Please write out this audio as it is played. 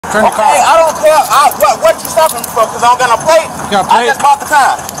Turn your car off. I don't care. What you stopping me for? Because I don't got no plate? You got a plate? I just bought the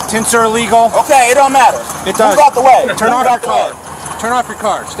car. Tints are illegal. Okay, it don't matter. It does. Move out the way. Turn off your car. Turn off your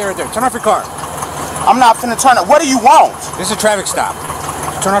car. Stay right there. Turn off your car. I'm not finna turn it. What do you want? This is a traffic stop.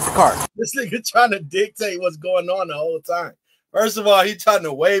 Turn off your car. This nigga trying to dictate what's going on the whole time. First of all, he trying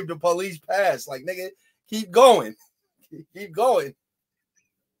to wave the police past. Like, nigga, keep going. Keep going.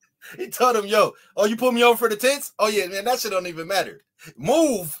 He told him, yo, oh, you put me over for the tents? Oh, yeah, man, that shit don't even matter.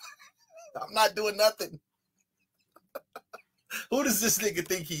 Move. I'm not doing nothing. Who does this nigga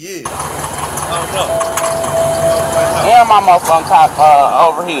think he is? I don't know. And my motherfucking car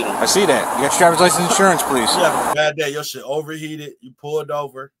overheating. I see that. You got your driver's license insurance, please. You having a bad day. Your shit overheated. You pulled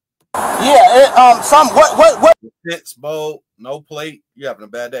over. Yeah, what? Tents, bowl, no plate. You having a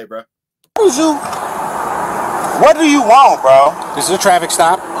bad day, bro. What do you want, bro? This is a traffic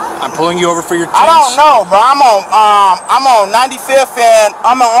stop. I'm pulling you over for your tents. I don't know, bro. I'm on 95th and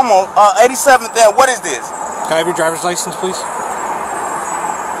I'm on 87th and what is this? Can I have your driver's license, please?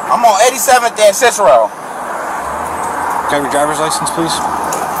 I'm on 87th and Cicero. Can I have your driver's license, please?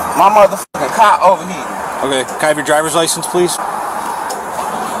 My motherfucking car overheating. Okay. Can I have your driver's license, please?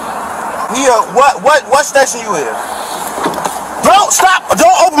 Here, what station you in? Don't stop!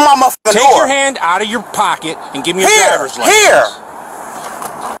 Don't open my motherfucking door. Take your hand out of your pocket and give me your driver's license. Here.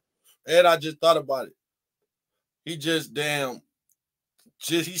 And I just thought about it. He just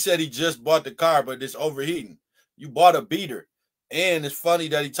he said he just bought the car, but it's overheating. You bought a beater. And it's funny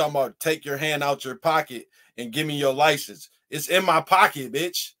that he talking about take your hand out your pocket and give me your license. It's in my pocket,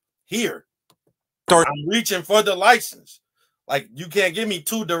 bitch. Here. I'm reaching for the license. Like, you can't give me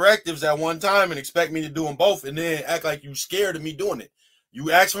two directives at one time and expect me to do them both and then act like you scared of me doing it.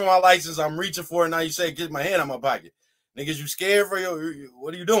 You asked for my license, I'm reaching for it, now you say, get my hand out my pocket. Niggas, you scared for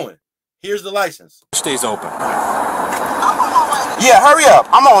what are you doing? Here's the license. Stays open. Yeah, hurry up.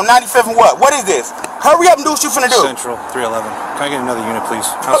 I'm on 95th and what? What is this? Hurry up and do what you finna do. Central 311. Can I get another unit, please?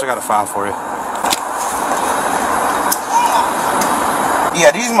 I also got a file for you.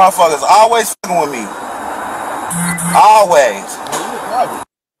 Yeah, these motherfuckers always fucking with me. Always.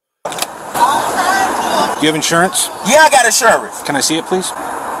 Do you have insurance? Yeah, I got insurance. Can I see it, please? Can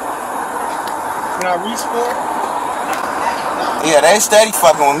I reach for it? Yeah, they steady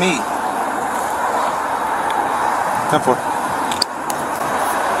fucking with me. 10-4.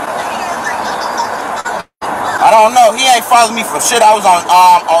 I don't know. He ain't following me for shit. I was on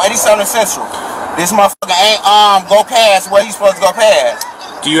 87 Central. This motherfucker ain't go past where he's supposed to go past.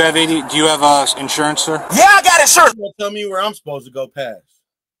 Do you have insurance, sir? Yeah, I got insurance. You tell me where I'm supposed to go past.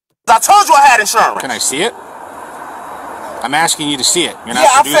 I told you I had insurance. Can I see it? I'm asking you to see it. You're not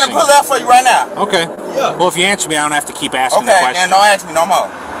I'm finna pull that for you right now. Okay. Yeah. Well, if you answer me, I don't have to keep asking the Okay, question. then don't ask me no more.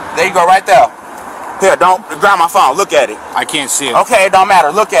 There you go, right there. Here, don't grab my phone. Look at it. I can't see it. Okay, it don't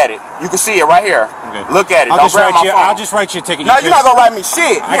matter. Look at it. You can see it right here. Okay. Look at it. I'll Don't just write you a ticket. No, you're not gonna write me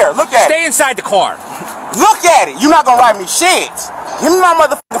shit. Here, look at it. Stay inside the car. Look at it. You're not gonna write me shit. Give me my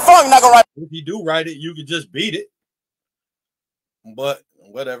motherfucking phone. You're not gonna write If you do write it, you could just beat it. But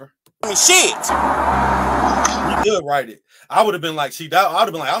whatever. me shit. You could write it. I would have been like, see, that I would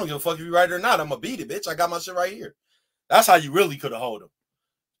have been like, I don't give a fuck if you write it or not. I'm gonna beat it, bitch. I got my shit right here. That's how you really could have hold him.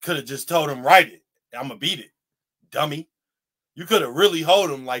 Could have just told him write it. I'm gonna beat it, dummy. You could have really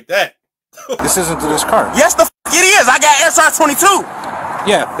hold him like that. This isn't this car. Yes, the fuck it is. I got SR22.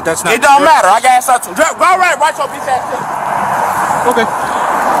 Yeah, but that's not. It don't matter. I got SR22. Go right your bitch ass shit. Okay.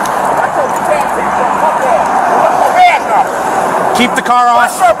 Write your bitch ass shit. Fuck that. What's your badge number? Keep the car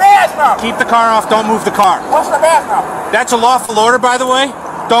off. What's your badge number? Keep the car off. Don't move the car. What's your badge number? That's a lawful order, by the way.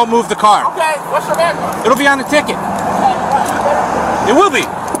 Don't move the car. Okay, what's your badge number? It'll be on the ticket. It will be.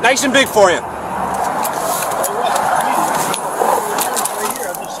 Nice and big for you.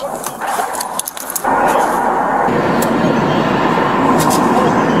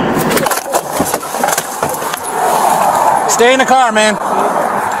 Stay in the car, man.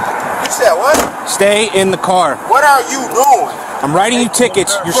 You said what? Stay in the car. What are you doing? I'm writing you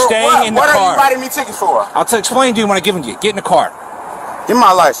tickets. You're staying in the car. What are you car. writing me tickets for? I'll explain to you when I give them to you. Get in the car. Give me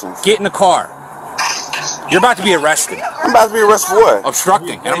my license. Get in the car. You're about to be arrested. I'm about to be arrested for what?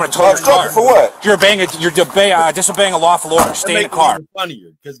 Obstructing. And I'm going to tow your car. Obstructing for what? You're disobeying a lawful order. Stay in the car. Funnier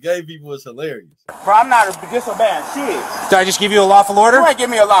because gay people was hilarious. Bro, I'm not disobeying shit. Did I just give you a lawful order? You ain't give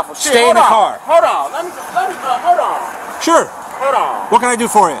me a lawful shit. Stay in the car. Hold on. Let me hold on. Sure. Hold on. What can I do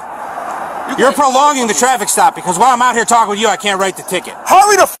for you? You're prolonging the traffic stop because while I'm out here talking with you, I can't write the ticket.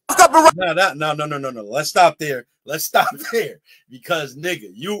 Hurry the fuck up and write. No. Let's stop there. Let's stop there. Because,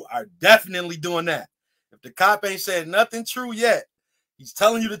 nigga, you are definitely doing that. If the cop ain't said nothing true yet, he's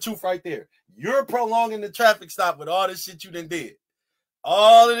telling you the truth right there. You're prolonging the traffic stop with all this shit you done did.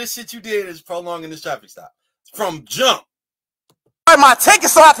 All of this shit you did is prolonging this traffic stop. From jump. My ticket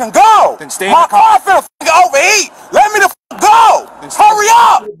so I can go. Then stay in my the car. car finna overheat. Let me the go. Hurry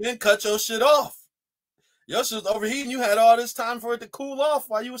up. Then cut your shit off. Your shit was overheating. You had all this time for it to cool off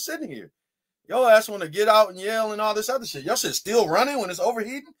while you were sitting here. Your ass want to get out and yell and all this other shit. Your shit's still running when it's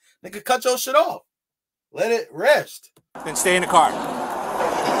overheating. Nigga, cut your shit off. Let it rest. Then stay in the car.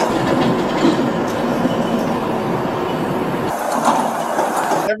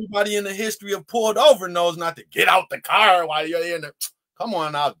 Everybody in the history of pulled over knows not to get out the car while you're in the... Come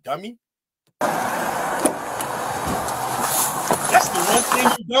on now, dummy. That's the one thing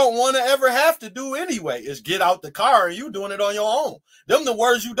you don't want to ever have to do anyway, is get out the car, and you doing it on your own. Them the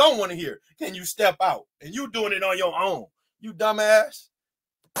words you don't want to hear. Can you step out? And you doing it on your own. You dumbass.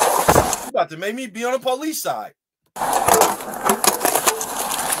 You about to make me be on the police side. This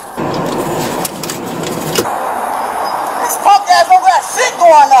punk ass don't got shit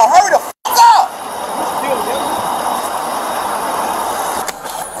going on. Hurry the fuck up.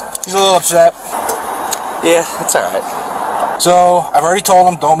 He's a little upset. Yeah, that's all right. So I've already told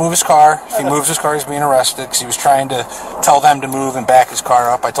him don't move his car. If he moves his car, he's being arrested because he was trying to tell them to move and back his car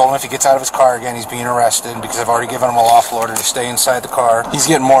up. I told him if he gets out of his car again, he's being arrested because I've already given him a lawful order to stay inside the car. He's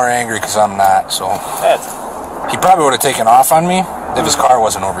getting more angry because I'm not. So he probably would have taken off on me if his car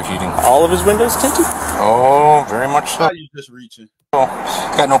wasn't overheating. All of his windows tinted? Oh, very much so. How you just reaching? Oh,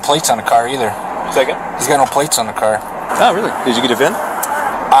 he's got no plates on the car either. Second. He's got no plates on the car. Oh, really? Did you get a VIN?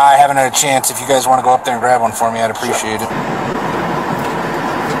 I haven't had a chance. If you guys want to go up there and grab one for me, I'd appreciate it.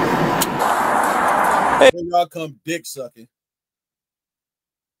 Hey, y'all come dick sucking.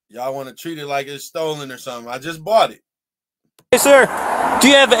 Y'all want to treat it like it's stolen or something. I just bought it. Hey, sir. Do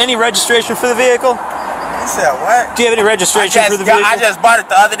you have any registration for the vehicle? You said what? Do you have any registration for the vehicle? I just bought it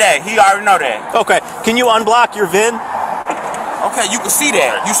the other day. He already know that. Okay. Can you unblock your VIN? Okay, you can see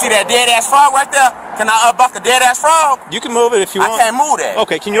that. You see that dead ass frog right there? Can I unbuck the dead ass frog? You can move it if you want. I can't move that.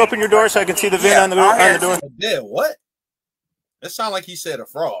 Okay, can you open your door so I can see the VIN on the door? Dead what? That sounded like he said a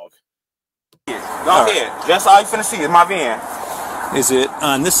frog. Go ahead. That's all you finna see is my VIN. Is it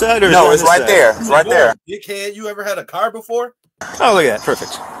on this side or is it No, on it's this right side? there. It's right there. Dickhead, you ever had a car before? Oh, look at that.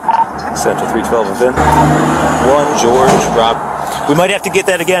 Perfect. Central 312 and VIN. 1 George Rob. We might have to get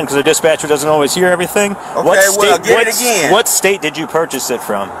that again because the dispatcher doesn't always hear everything. Okay, get it again. What state did you purchase it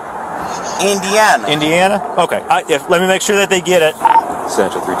from? Indiana. Indiana? Okay. Let me make sure that they get it.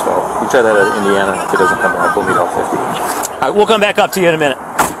 Central 312. You try that at Indiana. If it doesn't come back, we'll meet all 50. All right, we'll come back up to you in a minute.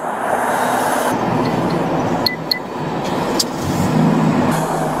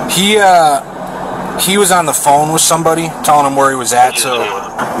 He was on the phone with somebody telling him where he was at, so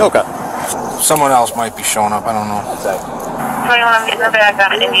Okay. someone else might be showing up. I don't know. 21 meter back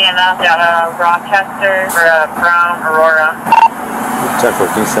on Indiana, down to Rochester for Brown Aurora.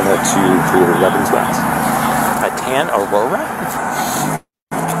 1014, send that to 311's box. A tan Aurora?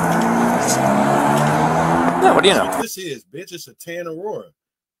 Yeah, what do you know? This is, bitch. It's a tan Aurora.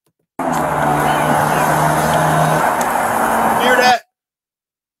 Hear that?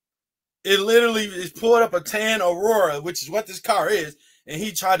 It literally is pulled up a tan Aurora, which is what this car is, and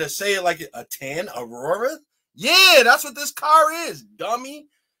he tried to say it like a tan Aurora? Yeah, that's what this car is, dummy.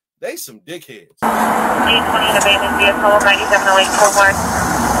 They some dickheads. 820 in abandoned vehicle, 9708 Coldmark.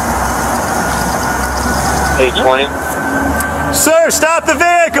 820. Sir, stop the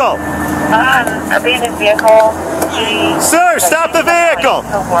vehicle! Abandoned vehicle. Sir, stop the vehicle!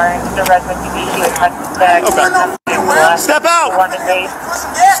 The resident BC with Hudson Bag. Step out!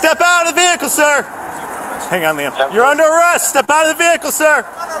 Step out of the vehicle, sir! Hang on, Liam. You're under arrest! Step out of the vehicle, sir!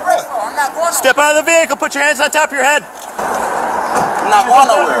 Step out of the vehicle! Put your hands on top of your head! I'm not going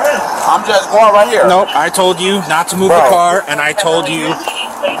nowhere. I'm just going right here. Nope, I told you not to move the car, and I told you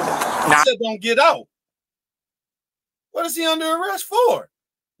Not said don't get out. What is he under arrest for?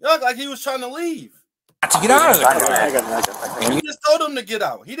 You look like he was trying to leave. not to get out of the car. You just told him to get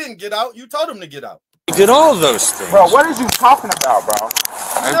out. He didn't get out. You told him to get out. You did all of those things. Bro, what are you talking about, bro?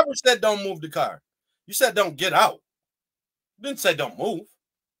 You never said don't move the car. You said don't get out. You didn't say don't move.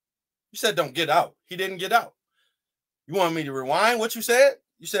 You said don't get out. He didn't get out. You want me to rewind what you said?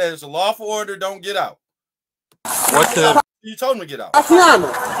 You said it's a lawful order, don't get out. What the? You told him to get out.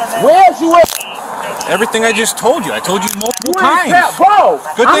 Where's you at? Everything I just told you. I told you multiple times. Bro,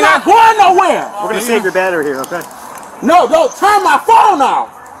 Good thing I'm not going nowhere. We're going to save your battery here, okay? No, don't turn my phone off.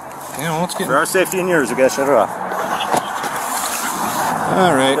 Yeah, let's get. For our safety and yours, we got to shut it off.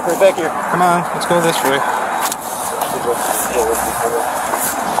 All right. Right back here. Come on, let's go this way.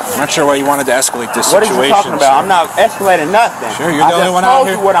 I'm not sure why you wanted to escalate this What situation. are you talking about? I'm not escalating nothing. Sure, you're the only one out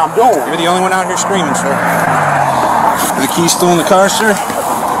here. I just told you what I'm doing. You're the only one out here screaming, sir. Are the keys still in the car, sir?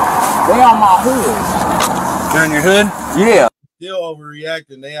 They on my hood. They're in your hood? Yeah. Still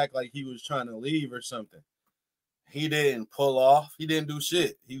overreacting. They act like he was trying to leave or something. He didn't pull off. He didn't do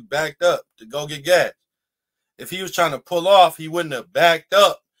shit. He backed up to go get gas. If he was trying to pull off, he wouldn't have backed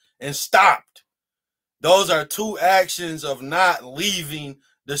up and stopped. Those are two actions of not leaving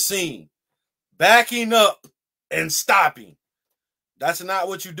the scene. Backing up and stopping. That's not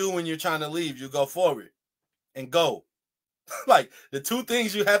what you do when you're trying to leave. You go forward and go. Like, the two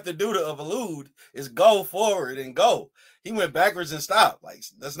things you have to do to elude is go forward and go. He went backwards and stopped. Like,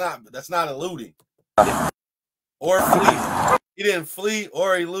 that's not eluding. Or flee. He didn't flee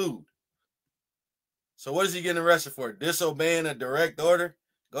or elude. So what is he getting arrested for? Disobeying a direct order?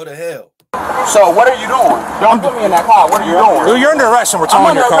 Go to hell. So what are you doing? Don't put me in that car. What are you doing? You're under arrest and we're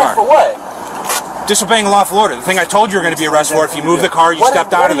towing your car. For what? Disobeying a lawful order. The thing I told you were going to be arrested for. If you moved the car, you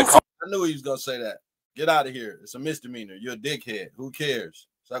stepped out of the car. I knew he was going to say that. Get out of here. It's a misdemeanor. You're a dickhead. Who cares?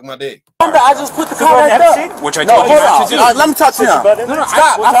 Suck my dick. Remember, I just put the car back up. Which I told you not to do. Let me talk to you. No,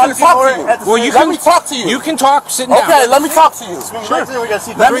 Stop. I'm finna talk to you. Well, let me talk to you. You can talk sitting down. Okay, let me talk to you. Sure.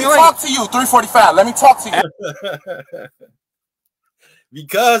 Let me talk to you. 345. Let me talk to you.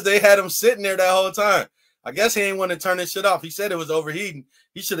 Because they had him sitting there that whole time. I guess he ain't want to turn this shit off. He said it was overheating.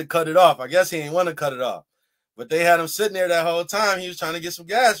 He should have cut it off. I guess he ain't want to cut it off. But they had him sitting there that whole time. He was trying to get some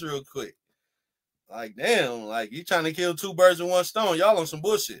gas real quick. Like, damn, like, you trying to kill two birds with one stone. Y'all on some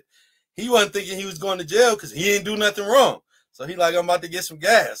bullshit. He wasn't thinking he was going to jail because he didn't do nothing wrong. So he like, I'm about to get some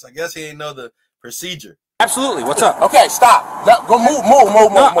gas. I guess he ain't know the procedure. Absolutely. What's up? Okay, stop. Go move.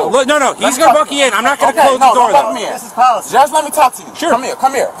 No. He's going to buck you in. I'm not going to close the door, though. This is policy. Just let me talk to you. Sure. Come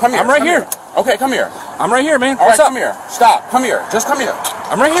here. I'm right here. Okay, come here. I'm right here, man. All What's right, up? come here. Stop. Come here. Just come here.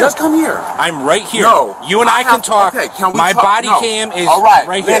 I'm right here. Just come here. I'm right here. No. You and I can talk. Okay, can we My talk? body No. cam is all right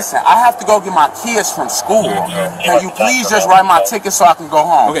here. Listen, I have to go get my kids from school. Can you please just write my ticket so I can go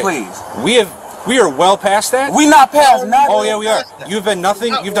home, please? We are well past that. We not past nothing. Oh yeah, we are. You've done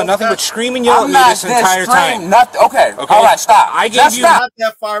nothing but scream and yell at me this entire time. Nothing. Okay. All right, stop. I gave you not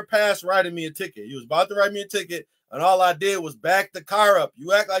that far past writing me a ticket. He was about to write me a ticket, and all I did was back the car up.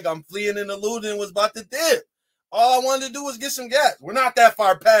 You act like I'm fleeing and eluding and was about to dip. All I wanted to do was get some gas. We're not that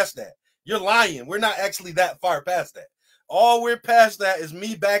far past that. You're lying. We're not actually that far past that. All we're past that is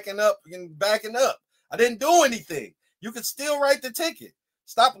me backing up and backing up. I didn't do anything. You could still write the ticket.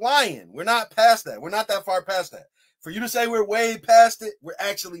 Stop lying. We're not past that. We're not that far past that. For you to say we're way past it, we're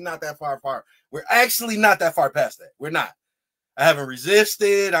actually not that far. We're actually not that far past that. We're not. I haven't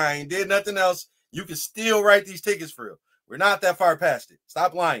resisted. I ain't did nothing else. You can still write these tickets for real. We're not that far past it.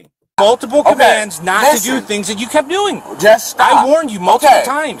 Stop lying. Multiple commands not to do things that you kept doing. Just stop. I warned you multiple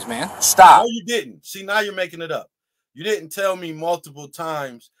times, man. Stop. No, you didn't. See, now you're making it up. You didn't tell me multiple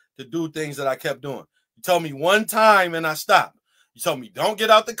times to do things that I kept doing. You told me one time and I stopped. You told me, don't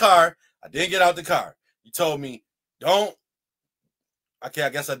get out the car. I didn't get out the car. You told me, don't. Okay, I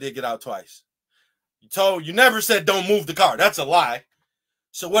guess I did get out twice. You never said don't move the car. That's a lie.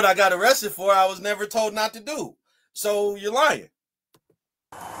 So what I got arrested for, I was never told not to do. So you're lying.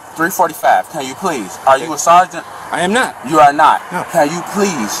 345, can you please? Are you a sergeant? I am not. You are not. No. Can you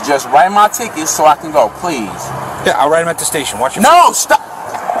please just write my ticket so I can go, please? Yeah, I'll write him at the station. Watch your No, stop.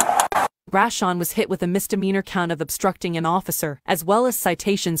 Rashon was hit with a misdemeanor count of obstructing an officer, as well as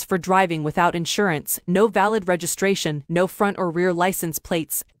citations for driving without insurance, no valid registration, no front or rear license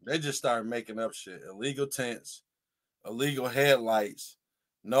plates. They just started making up shit. Illegal tents, illegal headlights,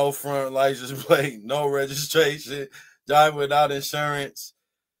 no front license plate, no registration, driving without insurance,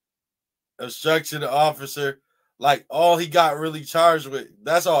 obstruction of officer. Like, all he got really charged with,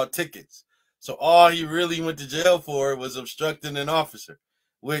 that's all tickets. So all he really went to jail for was obstructing an officer,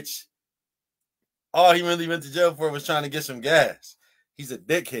 which all he really went to jail for was trying to get some gas. He's a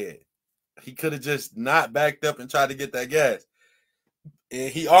dickhead. He could have just not backed up and tried to get that gas. And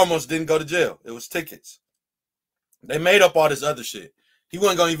he almost didn't go to jail. It was tickets. They made up all this other shit. He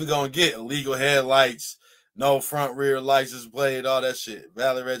wasn't even going to get illegal headlights, no front rear license plate, all that shit,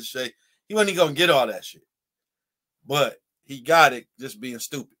 valid registration. He wasn't even going to get all that shit. But he got it just being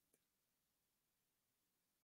stupid.